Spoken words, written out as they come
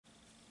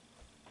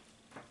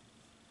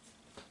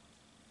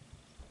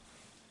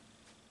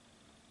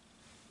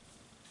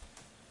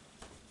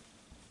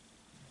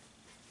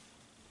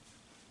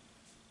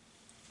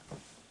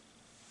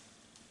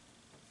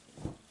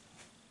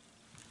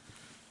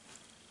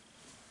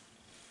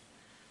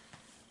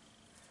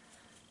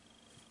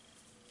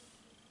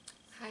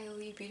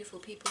beautiful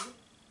people.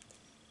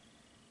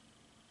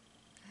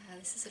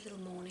 This is a little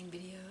morning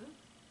video,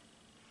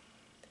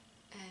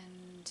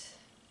 and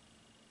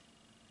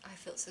I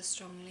felt so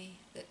strongly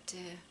that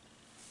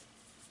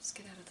let's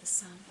get out of the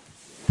sunlight.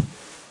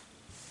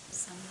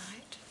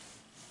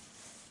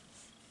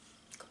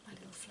 Got my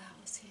little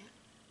flowers here,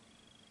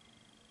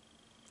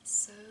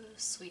 so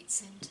sweet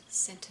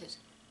scented.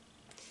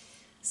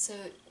 So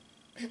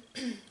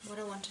what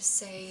I want to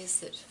say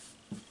is that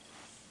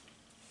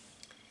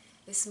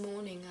this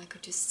morning I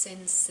could just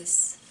sense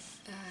this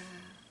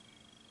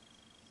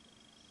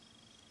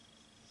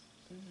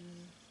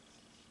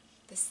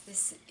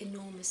this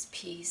enormous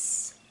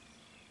peace,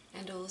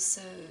 and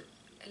also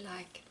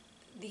like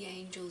the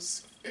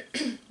angels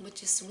were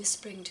just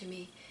whispering to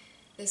me,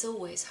 there's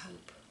always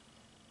hope.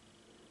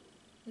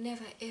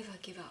 Never ever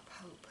give up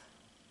hope,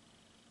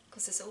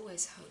 because there's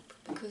always hope.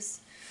 Because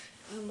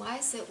why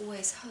is there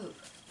always hope?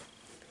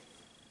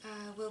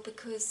 Well,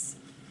 because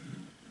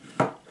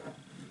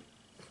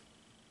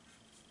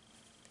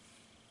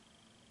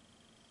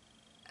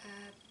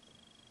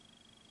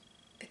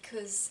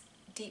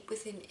deep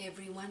within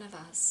every one of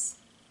us,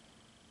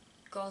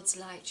 God's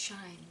light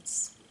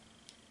shines.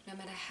 No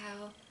matter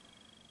how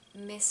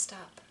messed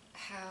up,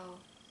 how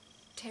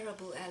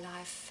terrible our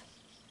life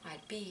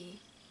might be.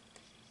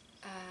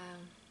 I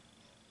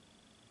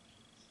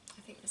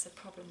think there's a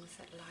problem with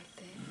that light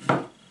there.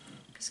 I'm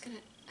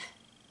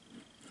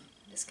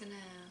just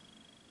gonna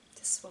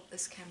swap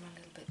this camera a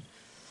little bit.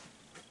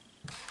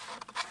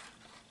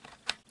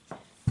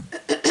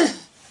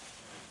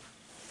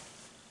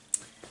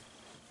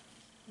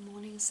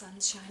 Morning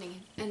sun's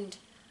shining in, and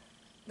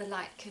the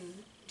light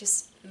can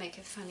just make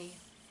a funny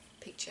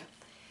picture.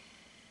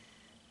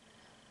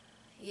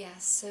 Yeah,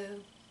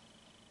 so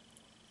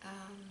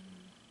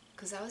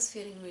because I was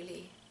feeling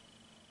really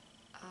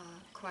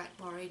quite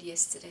worried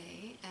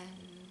yesterday,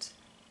 and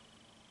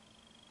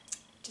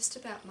just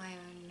about my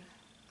own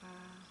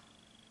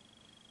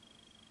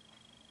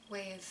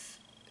way of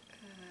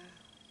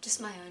just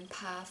my own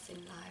path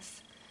in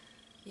life.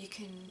 You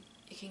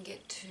can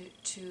get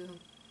to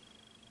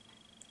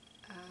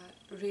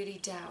really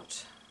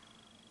doubt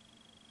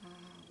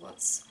what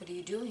are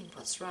you doing,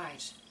 what's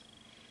right.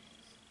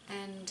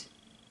 And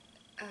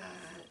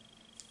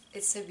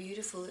it's so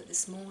beautiful that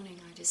this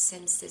morning I just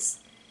sensed this,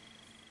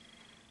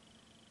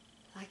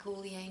 like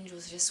all the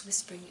angels just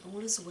whispering,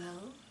 all is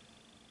well.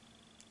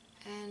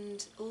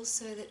 And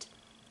also that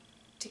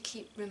to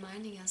keep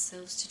reminding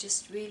ourselves to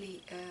just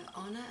really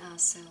honour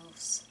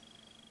ourselves.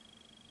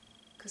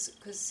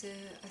 Because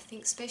I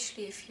think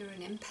especially if you're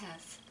an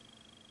empath,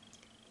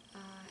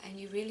 and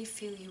you really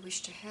feel you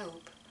wish to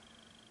help,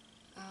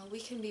 we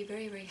can be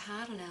very, very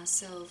hard on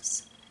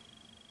ourselves,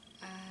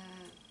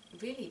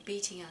 really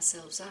beating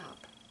ourselves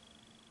up,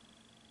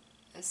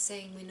 as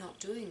saying we're not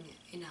doing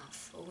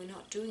enough, or we're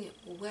not doing it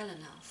well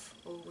enough,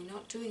 or we're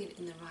not doing it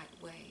in the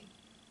right way.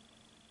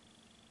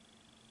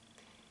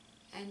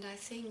 And I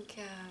think,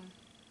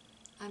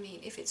 I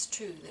mean, if it's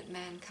true that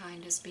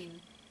mankind has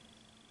been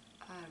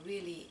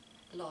really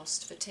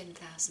lost for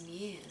 10,000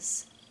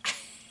 years,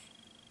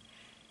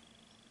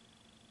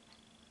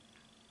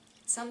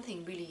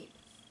 something really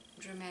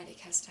dramatic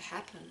has to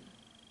happen.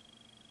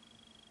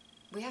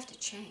 We have to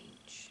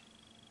change.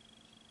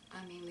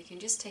 I mean, we can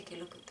just take a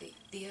look at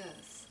the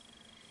earth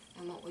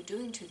and what we're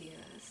doing to the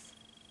earth,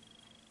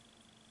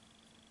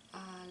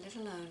 let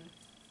alone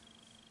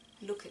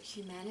look at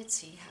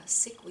humanity, how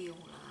sick we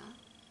all are,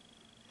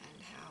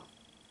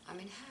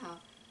 and how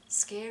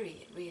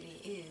scary it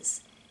really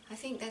is. I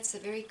think that's a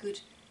very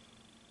good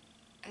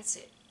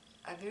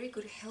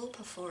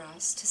helper for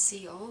us to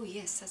see, oh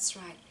yes, that's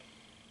right.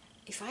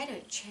 If I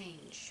don't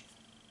change,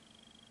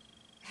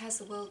 how's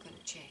the world going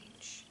to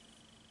change?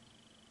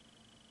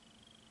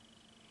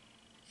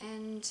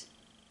 And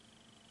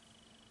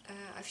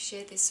I've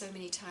shared this so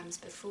many times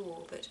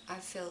before, but I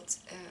felt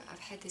I've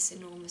had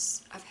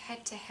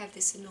to have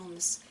this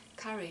enormous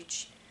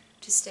courage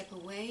to step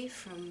away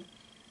from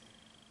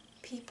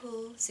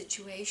people,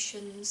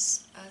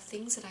 situations,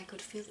 things that I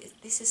could feel,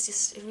 this is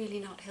just really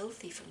not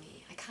healthy for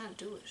me. I can't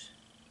do it.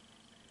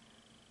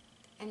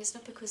 And it's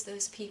not because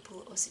those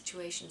people or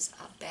situations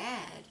are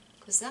bad,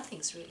 because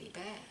nothing's really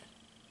bad.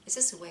 It's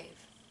just a way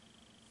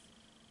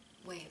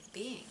of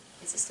being.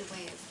 It's just a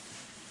way of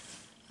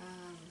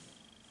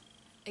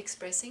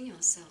expressing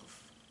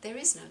yourself. There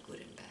is no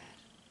good and bad.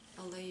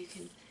 Although you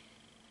can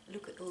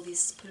look at all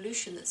this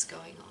pollution that's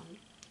going on,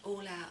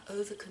 all our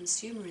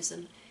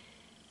over-consumerism,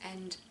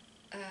 and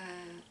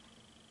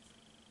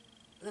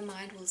the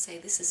mind will say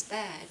this is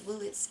bad.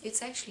 Well,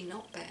 it's actually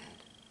not bad.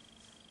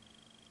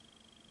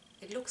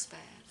 It looks bad.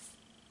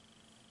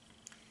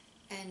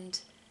 And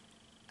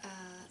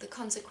the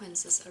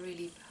consequences are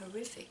really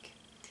horrific.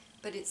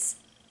 But it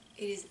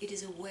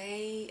is a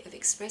way of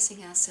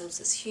expressing ourselves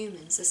as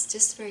humans that's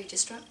just very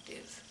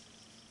destructive.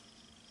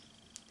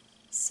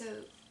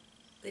 So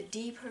the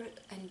deeper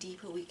and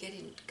deeper we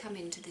come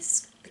into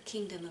the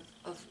kingdom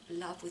of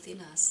love within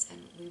us,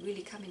 and we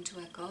really come into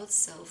our God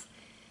self,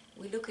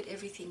 we look at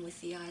everything with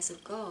the eyes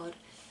of God,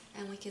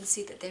 and we can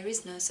see that there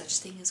is no such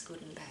thing as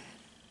good and bad.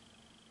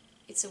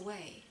 It's a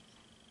way,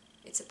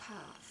 it's a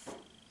path.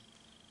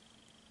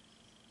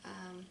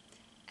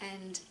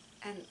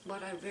 And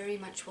what I very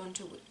much want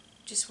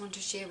to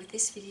share with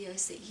this video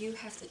is that you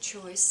have the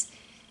choice,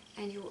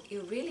 and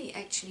you're really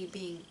actually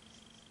being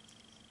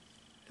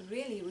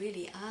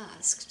really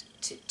asked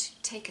to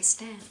take a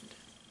stand.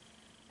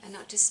 And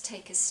not just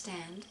take a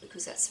stand,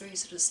 because that's very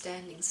sort of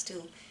standing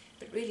still,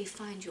 but really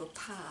find your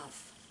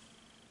path.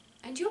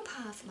 And your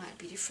path might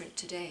be different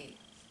today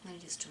than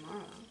it is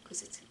tomorrow,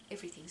 because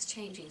everything's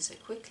changing so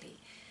quickly.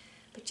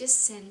 But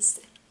just sense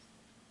that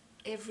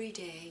every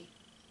day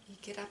you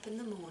get up in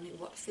the morning,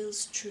 what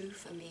feels true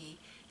for me,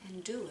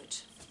 and do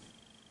it.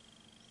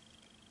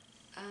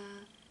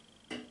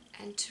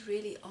 And to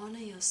really honour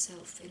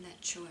yourself in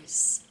that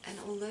choice. And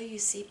although you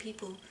see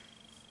people,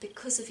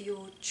 because of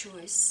your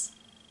choice,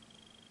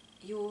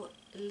 you're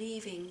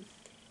leaving,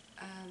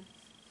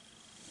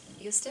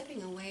 you're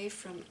stepping away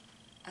from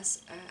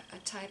a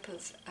type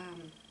of,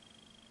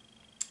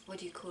 what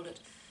do you call it,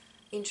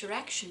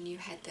 interaction you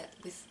had that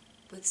with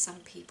some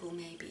people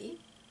maybe,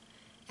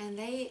 and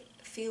they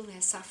feel they're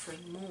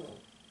suffering more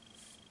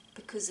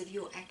because of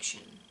your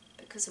action,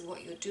 because of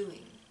what you're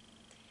doing.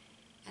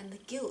 And the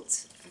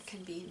guilt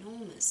can be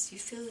enormous. You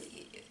feel,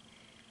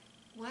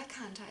 why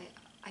can't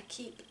I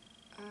keep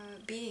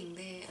being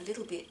there a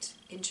little bit,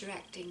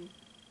 interacting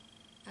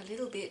a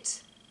little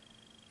bit,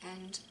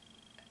 and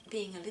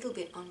being a little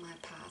bit on my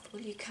path?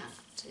 Well, you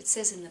can't. It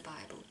says in the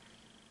Bible,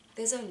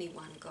 there's only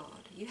one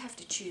God. You have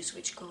to choose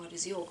which God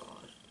is your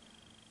God.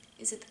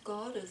 Is it the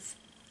God of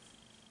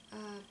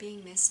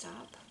being messed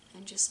up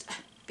and just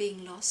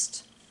being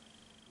lost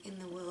in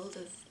the world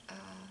of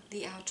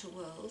the outer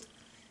world,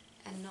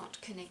 and not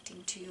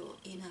connecting to your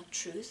inner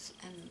truth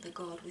and the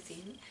God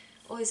within?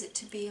 Or is it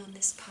to be on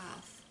this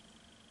path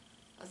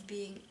of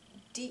being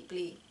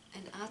deeply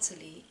and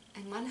utterly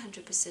and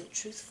 100%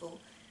 truthful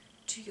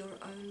to your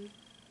own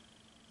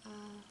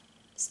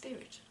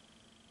spirit,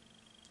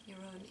 your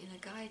own inner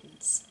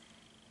guidance?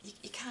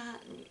 You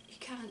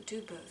can't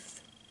do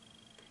both.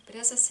 But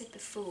as I said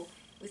before,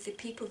 with the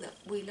people that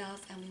we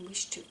love and we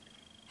wish to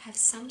have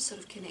some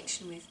sort of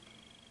connection with,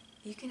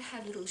 you can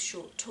have little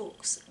short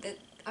talks. That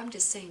I'm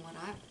just saying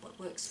what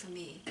works for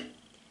me.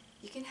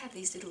 You can have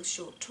these little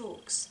short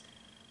talks,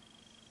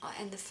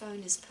 and the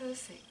phone is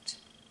perfect.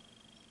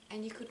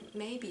 And you could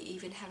maybe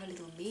even have a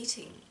little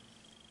meeting,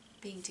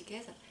 being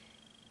together.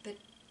 But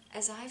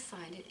as I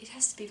find it, it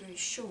has to be very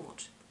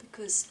short,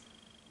 because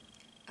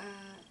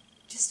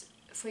just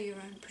for your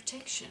own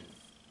protection.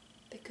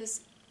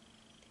 Because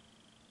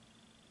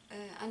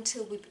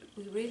until we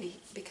really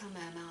become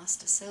our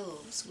master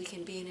selves, we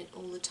can be in it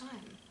all the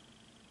time.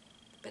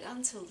 But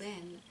until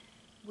then,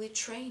 we're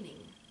training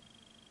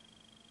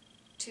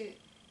to,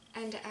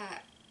 and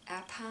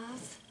our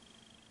path,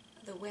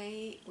 the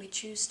way we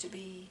choose to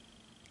be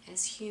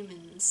as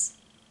humans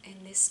in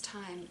this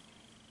time,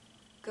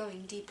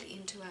 going deeply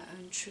into our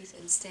own truth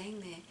and staying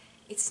there,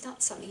 it's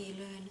not something you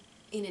learn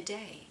in a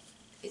day.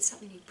 It's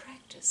something you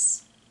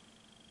practice.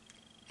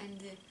 And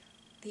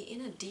the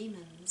inner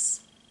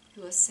demons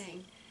who are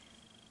saying,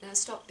 now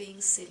stop being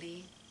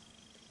silly,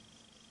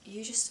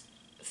 you just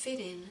fit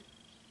in,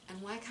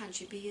 and why can't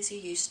you be as you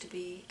used to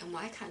be, and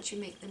why can't you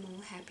make them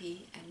all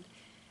happy? And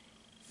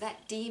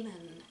that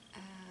demon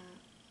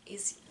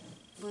is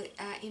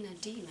our inner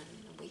demon.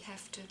 We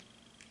have to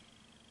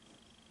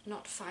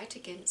not fight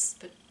against,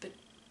 but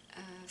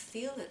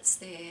feel it's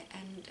there,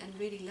 and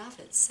really love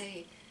it.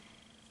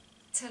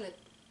 Tell it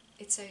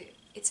it's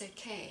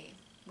okay.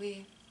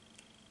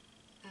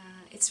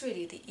 It's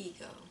really the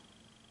ego.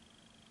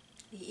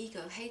 The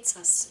ego hates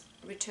us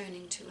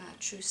returning to our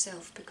true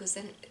self, because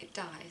then it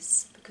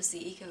dies, because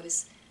the ego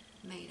is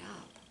made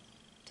up.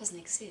 It doesn't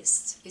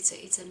exist.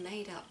 It's a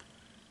made up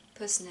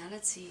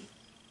personality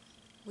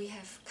we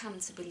have come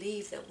to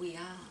believe that we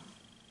are,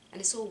 and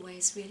it's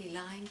always really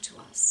lying to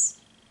us.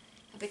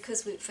 And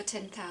because for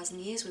 10,000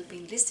 years we've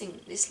been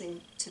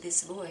listening to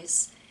this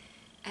voice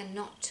and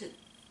not to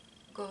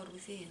God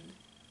within,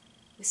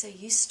 we're so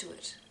used to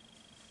it.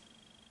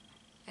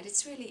 And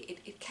it's really,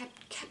 it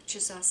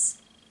captures us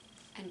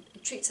and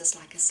treats us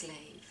like a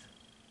slave.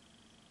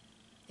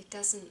 It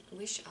doesn't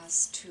wish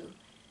us to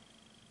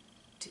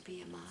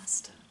be a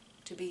master,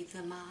 to be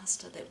the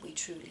master that we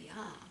truly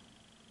are.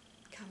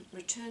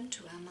 Return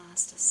to our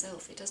master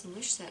self. It doesn't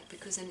wish that,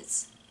 because then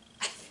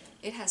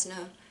it has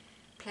no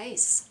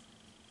place.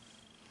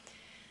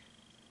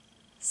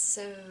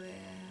 So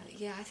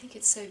yeah, I think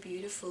it's so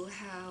beautiful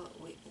how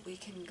we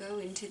can go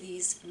into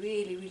these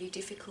really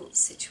difficult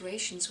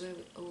situations where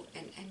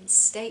and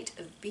state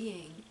of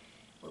being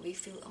where we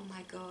feel, oh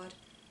my God,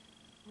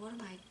 what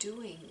am I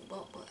doing?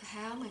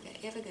 How am I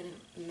ever going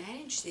to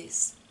manage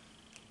this?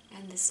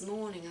 And this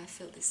morning I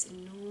felt this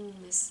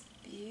enormous,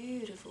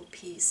 beautiful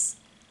peace,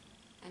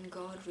 and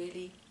God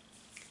really,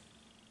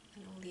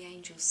 and all the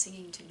angels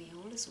singing to me,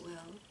 all is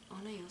well,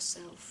 honour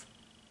yourself,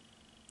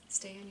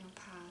 stay on your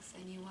path,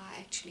 and you are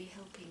actually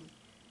helping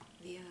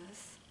the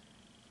earth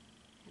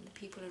and the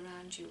people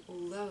around you,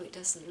 although it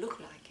doesn't look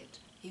like it,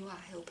 you are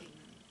helping them.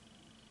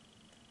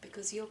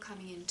 Because you're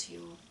coming into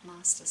your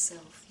master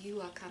self,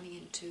 you are coming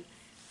into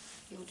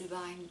your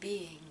divine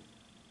being,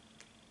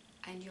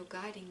 and you're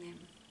guiding them.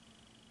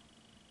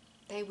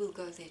 They will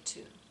go there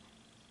too.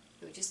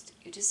 You're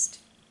just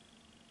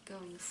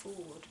going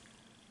forward,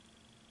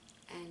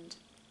 and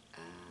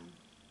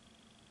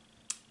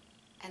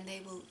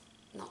they will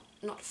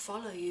not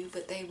follow you,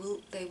 but they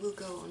will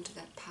go onto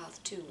that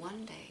path too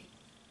one day.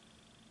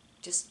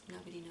 Just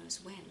nobody knows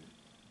when.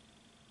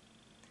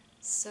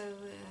 So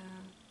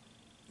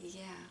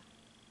yeah,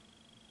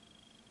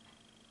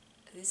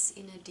 this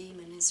inner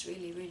demon is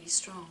really, really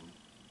strong.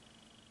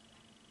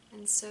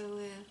 And so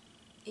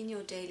in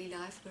your daily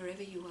life,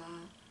 wherever you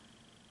are,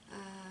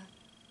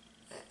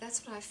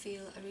 that's what I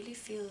feel. I really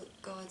feel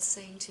God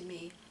saying to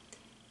me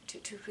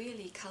to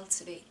really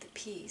cultivate the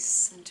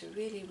peace and to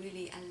really,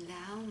 really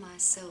allow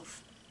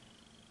myself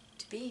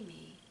to be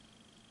me,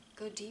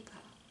 go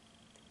deeper.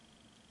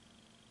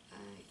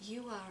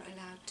 You are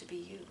allowed to be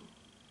you,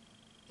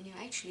 and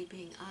you're actually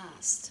being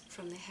asked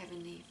from the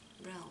heavenly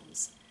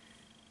realms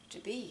to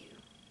be you,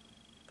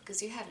 because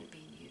you haven't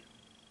been you.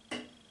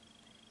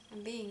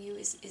 And being you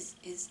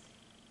is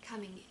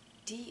coming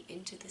deep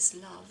into this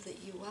love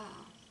that you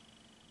are.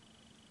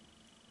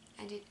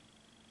 And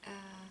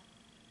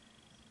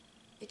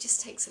it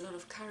just takes a lot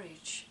of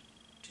courage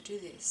to do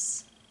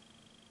this.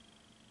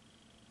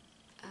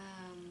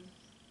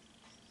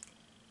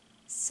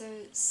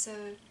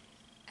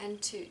 And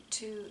to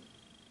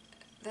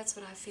that's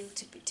what I feel,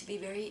 to be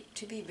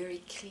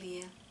very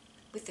clear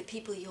with the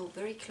people you're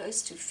very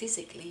close to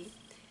physically,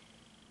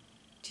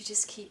 to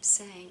just keep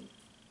saying,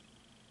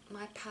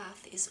 my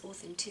path is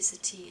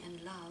authenticity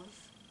and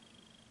love,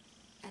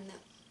 and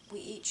that we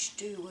each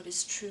do what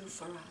is true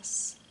for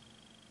us,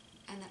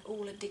 and that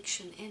all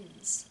addiction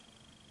ends.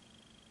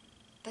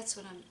 That's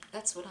what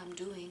I'm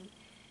doing,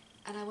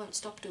 and I won't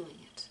stop doing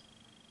it.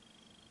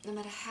 No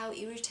matter how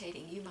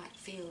irritating you might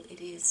feel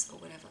it is or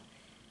whatever,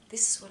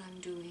 this is what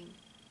I'm doing,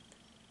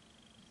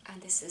 and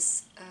this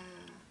is,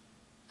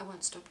 I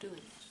won't stop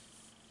doing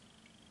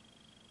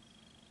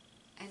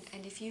it.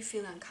 And if you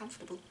feel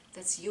uncomfortable,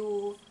 that's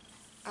your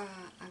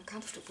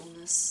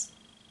uncomfortableness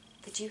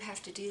that you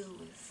have to deal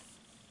with.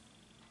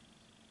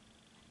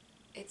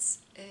 It's,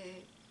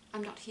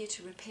 I'm not here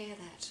to repair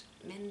that,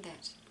 mend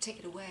that, take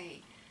it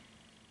away,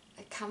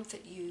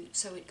 comfort you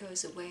so it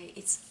goes away.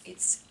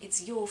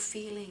 It's your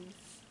feeling.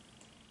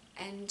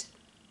 And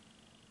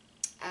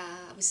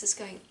I was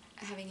just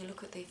having a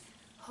look at the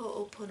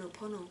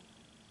Ho'oponopono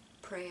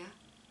prayer,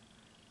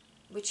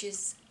 which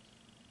is,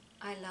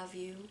 I love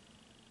you,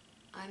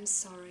 I'm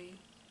sorry,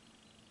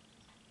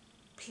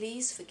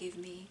 please forgive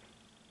me,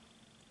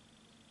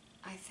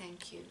 I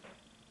thank you.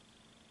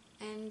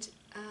 And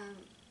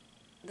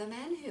the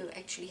man who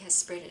actually has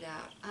spread it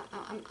out,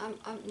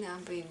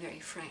 I'm being very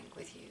frank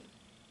with you.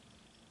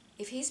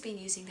 If he's been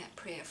using that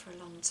prayer for a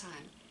long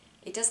time,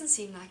 it doesn't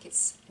seem like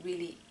it's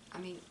really,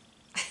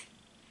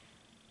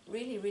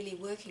 really, really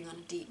working on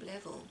a deep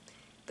level.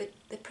 But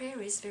the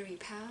prayer is very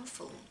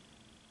powerful.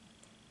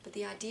 But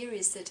the idea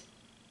is that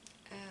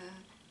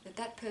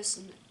that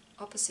person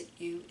opposite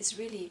you is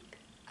really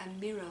a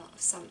mirror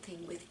of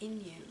something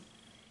within you.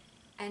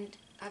 And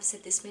I've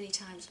said this many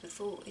times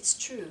before, it's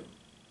true.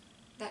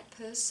 That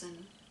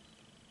person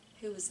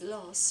who is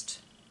lost,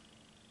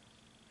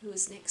 who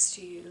is next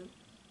to you,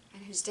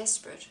 and who's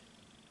desperate,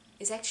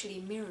 is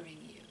actually mirroring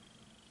you.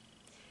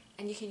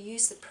 And you can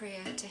use the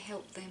prayer to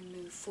help them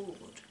move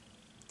forward.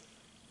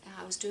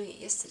 I was doing it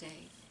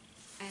yesterday,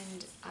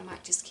 and I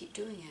might just keep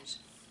doing it.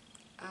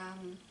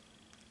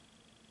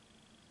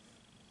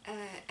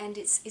 And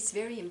it's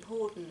very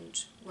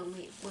important when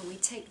we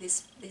take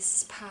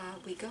this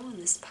path, we go on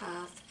this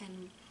path,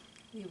 and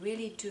we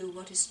really do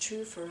what is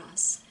true for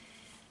us,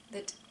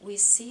 that we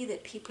see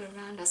that people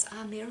around us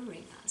are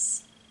mirroring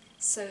us.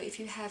 So if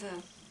you have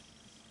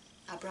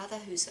a brother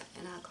who's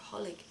an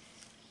alcoholic,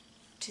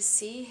 to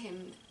see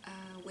him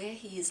where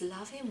he is,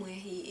 love him where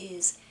he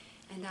is,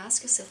 and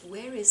ask yourself,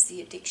 where are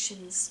the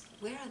addictions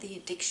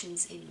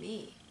in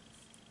me?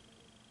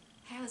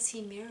 How is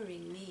he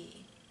mirroring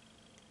me?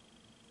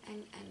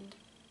 And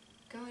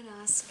go and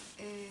ask,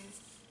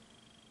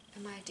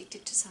 am I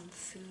addicted to some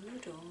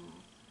food, or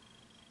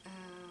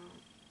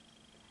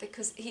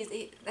because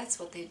that's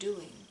what they're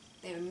doing.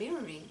 They're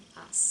mirroring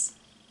us.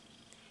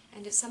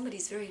 And if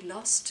somebody's very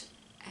lost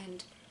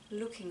and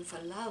looking for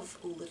love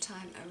all the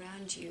time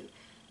around you,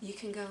 you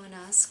can go and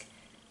ask,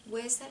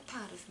 where's that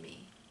part of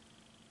me?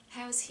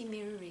 How is he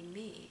mirroring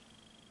me?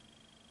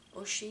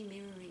 Or she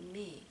mirroring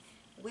me?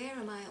 Where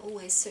am I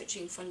always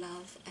searching for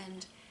love,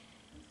 and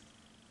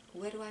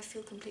where do I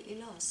feel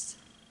completely lost?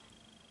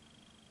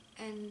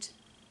 And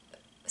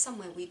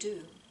somewhere we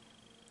do.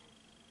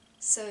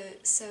 So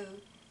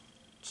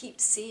keep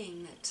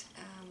seeing that.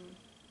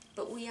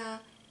 But we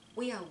are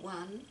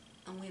one,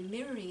 and we're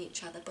mirroring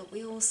each other, but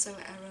we're also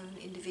our own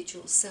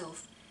individual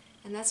self.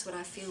 And that's what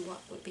I feel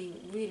what we're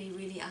being really,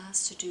 really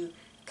asked to do.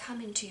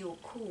 Come into your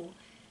core,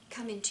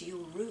 come into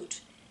your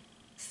root,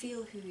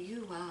 feel who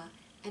you are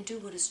and do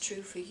what is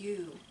true for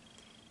you.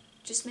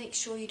 Just make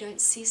sure you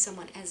don't see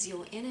someone as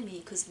your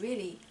enemy, because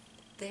really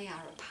they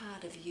are a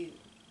part of you.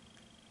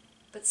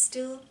 But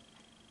still,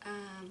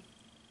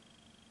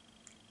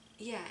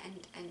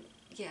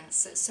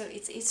 so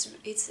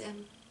it's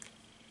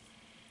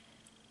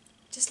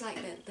just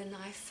like the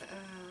knife,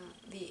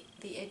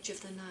 the edge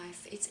of the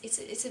knife.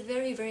 It's a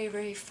very, very,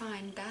 very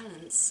fine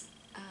balance.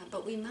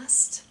 But we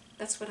must.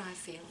 That's what I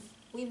feel.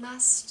 We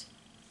must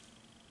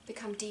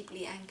become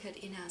deeply anchored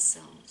in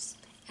ourselves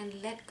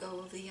and let go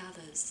of the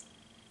others.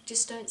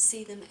 Just don't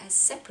see them as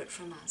separate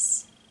from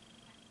us.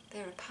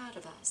 They're a part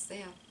of us.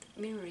 They are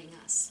mirroring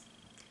us.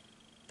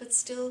 But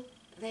still,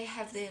 they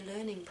have their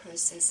learning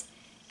process,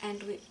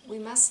 and we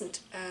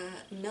mustn't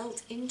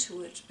melt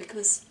into it,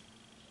 because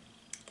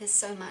there's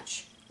so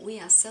much we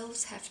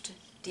ourselves have to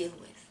deal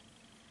with.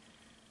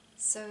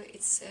 So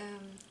it's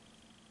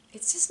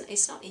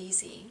not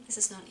easy. This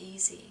is not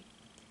easy.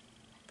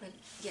 But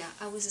yeah,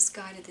 I was just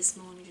guided this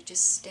morning to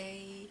just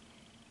stay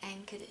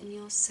anchored in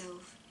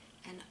yourself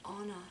and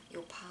honor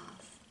your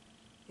path.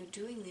 You're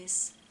doing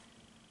this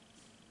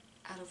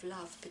out of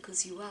love,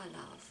 because you are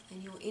love,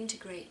 and you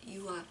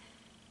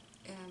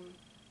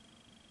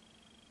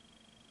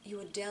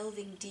are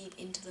delving deep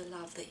into the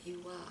love that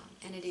you are,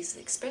 and it is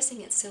expressing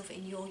itself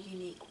in your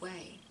unique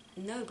way.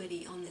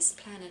 Nobody on this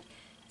planet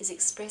is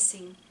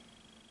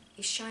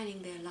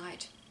shining their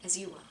light as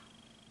you are.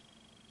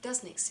 It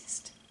doesn't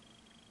exist.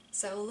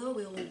 So although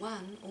we're all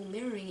one, all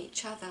mirroring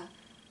each other,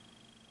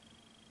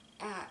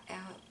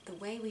 the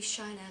way we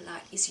shine our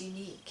light is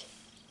unique.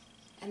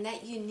 And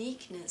that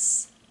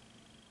uniqueness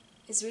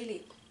is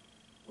really,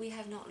 we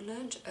have not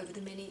learned over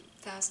the many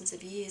thousands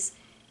of years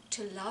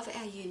to love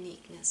our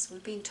uniqueness.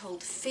 We've been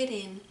told, fit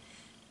in,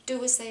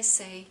 do as they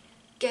say,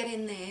 get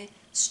in there,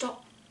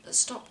 stop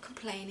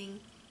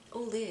complaining,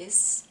 all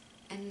this.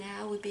 And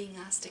now we're being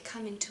asked to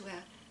come into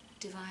our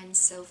divine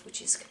self,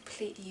 which is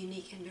completely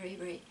unique and very,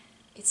 very,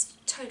 it's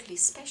totally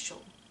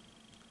special.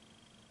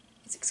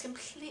 It's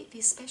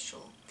completely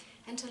special.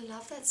 And to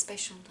love that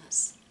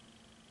specialness.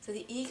 So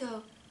the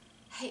ego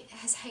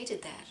has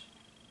hated that.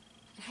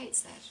 It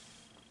hates that.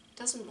 It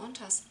doesn't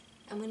want us.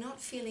 And we're not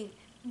feeling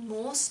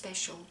more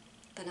special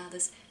than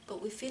others,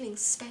 but we're feeling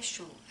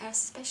special. Our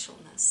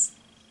specialness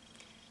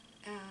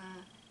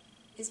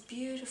is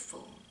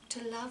beautiful.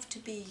 To love to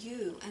be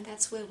you. And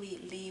that's where we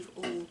leave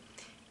all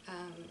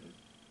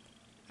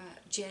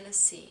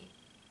jealousy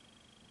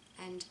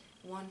and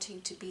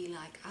wanting to be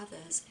like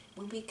others.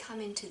 When we come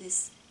into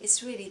this,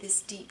 it's really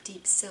this deep,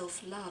 deep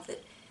self-love,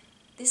 that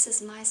this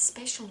is my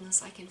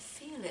specialness, I can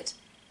feel it,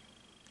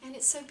 and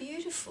it's so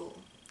beautiful.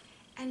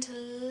 And to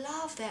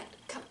love that,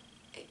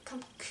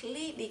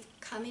 completely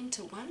come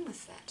into one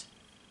with that,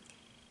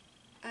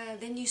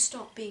 then you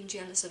stop being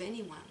jealous of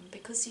anyone,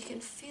 because you can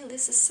feel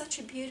this is such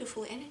a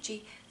beautiful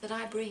energy that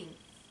I bring.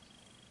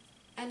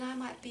 And I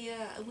might be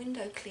a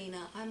window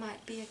cleaner, I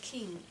might be a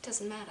king, it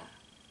doesn't matter.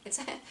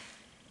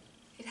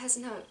 It has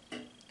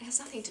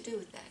nothing to do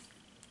with that.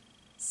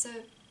 So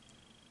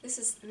this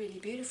is really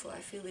beautiful. I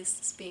feel this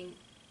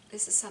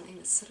is something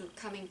that's sort of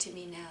coming to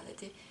me now,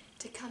 that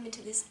to come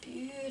into this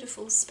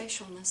beautiful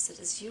specialness that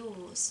is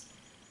yours.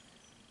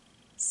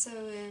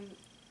 So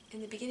in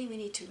the beginning we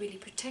need to really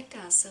protect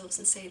ourselves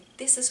and say,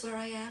 this is where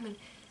I am, and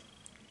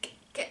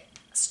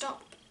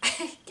stop,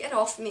 get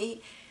off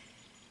me.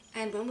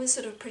 And when we're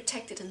sort of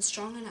protected and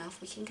strong enough,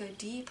 we can go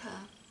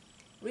deeper,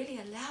 really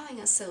allowing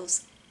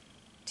ourselves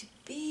to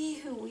be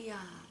who we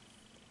are.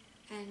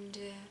 And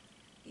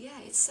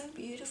it's so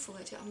beautiful.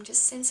 I'm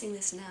just sensing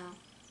this now.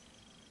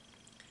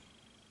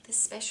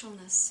 This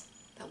specialness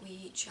that we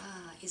each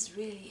are is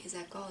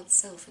our God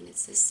self, and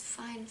it's this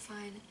fine,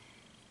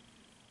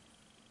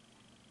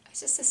 it's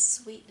just this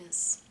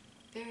sweetness,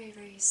 very,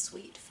 very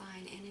sweet,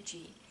 fine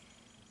energy.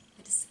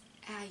 That is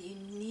our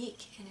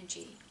unique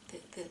energy,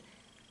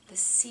 the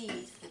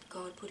seed that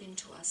God put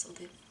into us, or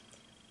the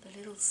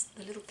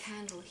little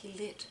candle He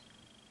lit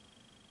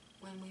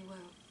when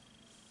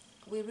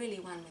we're really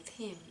one with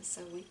Him.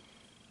 So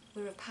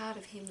we're a part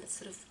of Him that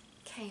sort of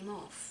came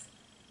off,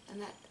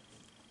 and that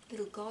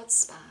little God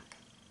spark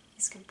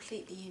is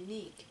completely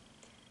unique.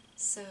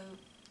 So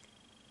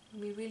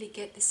when we really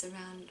get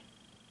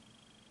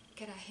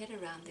our head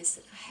around this,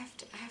 that I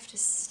have to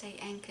stay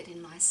anchored in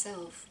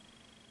myself.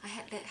 I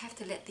have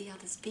to let the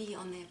others be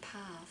on their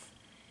path.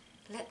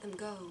 Let them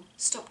go.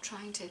 Stop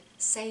trying to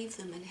save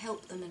them and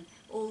help them and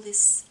all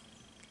this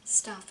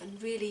stuff, and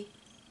really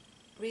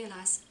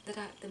realize that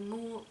the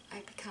more I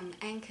become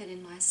anchored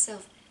in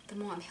myself, the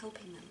more I'm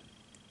helping them.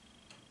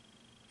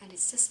 And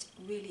it's just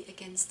really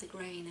against the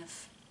grain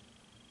of,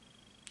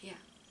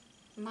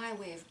 my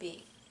way of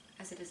being,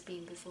 as it has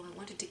been before. I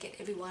wanted to get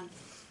everyone,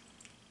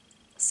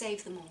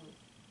 save them all.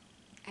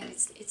 And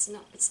it's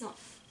not,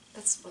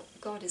 that's what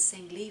God is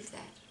saying,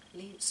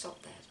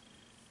 stop that.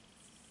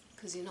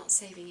 Because you're not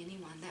saving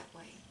anyone that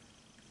way.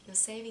 You're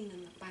saving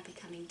them by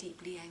becoming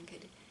deeply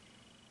anchored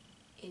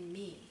in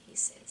me, He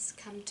says.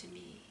 Come to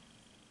me.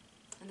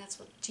 And that's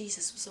what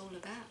Jesus was all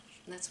about.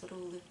 And that's what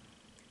all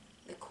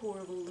the core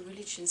of all the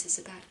religions is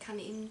about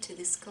coming into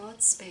this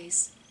God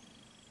space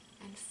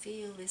and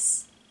feel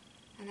this,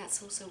 and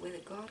that's also where the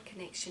God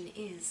connection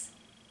is.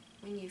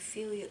 When you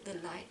feel the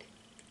light,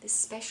 this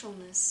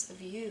specialness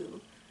of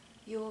you,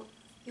 you're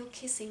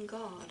kissing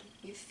God.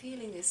 You're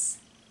feeling this.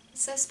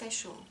 It's so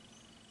special.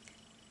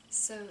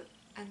 So,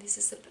 and this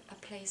is a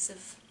place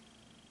of.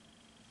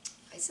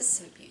 It's just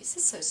so beautiful. It's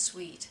just so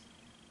sweet.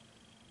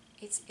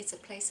 It's a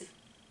place of.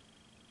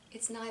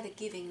 It's neither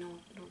giving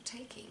nor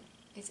taking.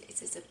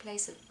 It's a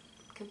place of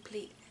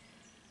complete.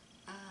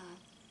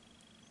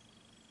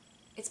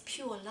 It's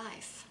pure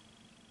life.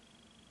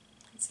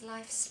 It's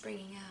life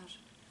springing out,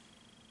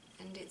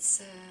 and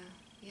it's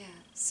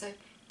So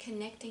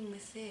connecting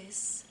with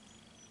this,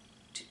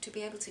 to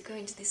be able to go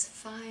into this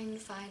fine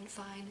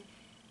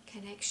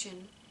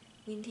connection,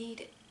 we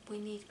need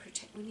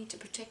to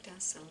protect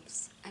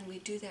ourselves, and we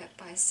do that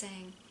by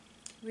saying,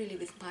 really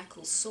with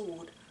Michael's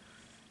sword,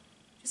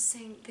 just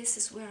saying, this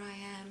is where I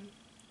am.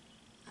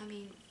 I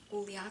mean,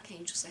 all the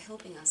archangels are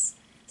helping us,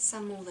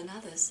 some more than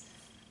others,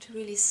 to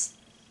really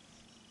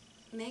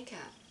make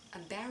a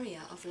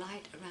barrier of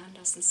light around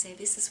us and say,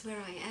 this is where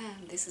I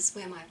am, this is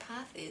where my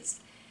path is,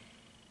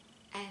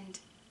 and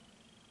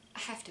I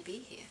have to be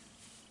here,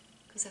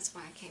 because that's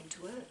why I came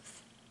to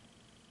Earth.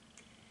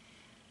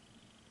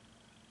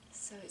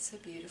 So it's so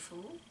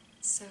beautiful.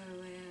 So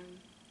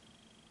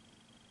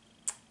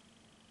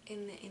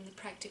in the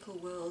practical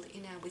world,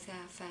 with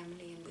our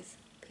family and with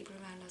people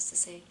around us, to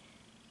say,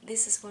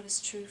 this is what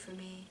is true for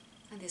me,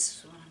 and this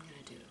is what I'm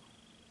going to do.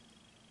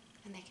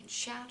 And they can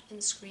shout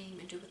and scream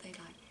and do what they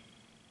like,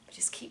 but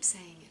just keep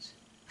saying it.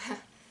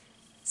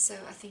 So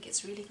I think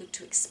it's really good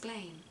to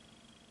explain,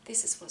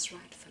 this is what's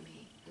right for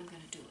me, and I'm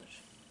going to do it.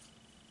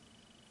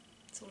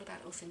 It's all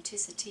about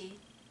authenticity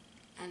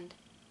and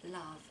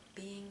love,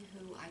 being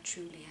who I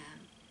truly am.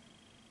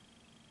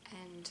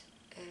 And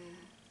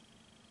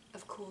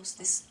of course,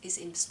 this is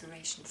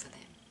inspiration for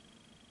them.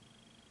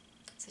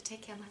 So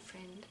take care, my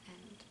friend,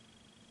 and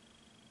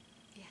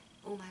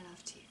all my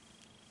love to you.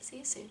 See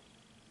you soon.